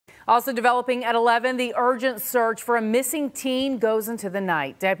Also developing at 11, the urgent search for a missing teen goes into the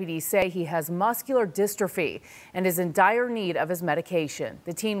night. Deputies say he has muscular dystrophy and is in dire need of his medication.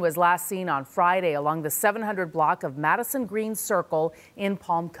 The teen was last seen on Friday along the 700 block of Madison Green Circle in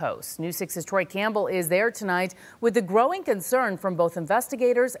Palm Coast. News 6's Troy Campbell is there tonight with the growing concern from both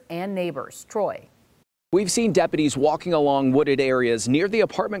investigators and neighbors. Troy. We've seen deputies walking along wooded areas near the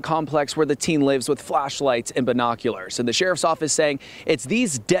apartment complex where the teen lives with flashlights and binoculars. And the sheriff's office saying it's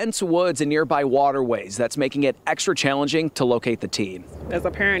these dense woods and nearby waterways that's making it extra challenging to locate the teen. As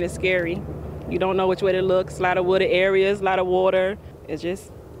a parent, it's scary. You don't know which way to look. A lot of wooded areas, a lot of water.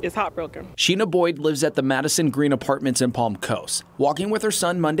 It's heartbroken. Sheena Boyd lives at the Madison Green Apartments in Palm Coast. Walking with her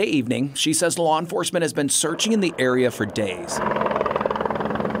son Monday evening, she says law enforcement has been searching in the area for days.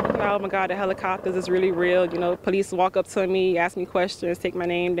 Oh my God, the helicopters is really real. You know, police walk up to me, ask me questions, take my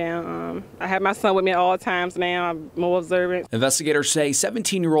name down. I have my son with me at all times now. I'm more observant. Investigators say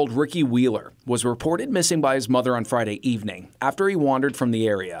 17-year-old Ricky Wheeler was reported missing by his mother on Friday evening after he wandered from the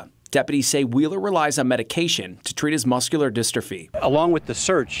area. Deputies say Wheeler relies on medication to treat his muscular dystrophy. Along with the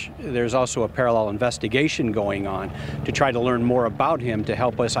search, there's also a parallel investigation going on to try to learn more about him to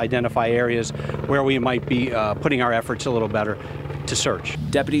help us identify areas where we might be putting our efforts a little better to search.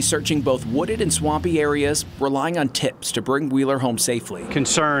 Deputies searching both wooded and swampy areas, relying on tips to bring Wheeler home safely.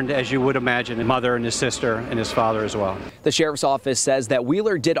 Concerned, as you would imagine, his mother and his sister and his father as well. The sheriff's office says that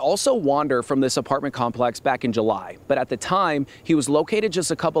Wheeler did also wander from this apartment complex back in July, but at the time, he was located just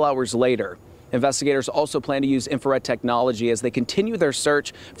a couple hours later. Investigators also plan to use infrared technology as they continue their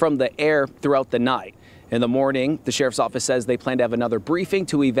search from the air throughout the night. In the morning, the sheriff's office says they plan to have another briefing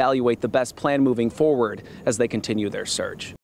to evaluate the best plan moving forward as they continue their search.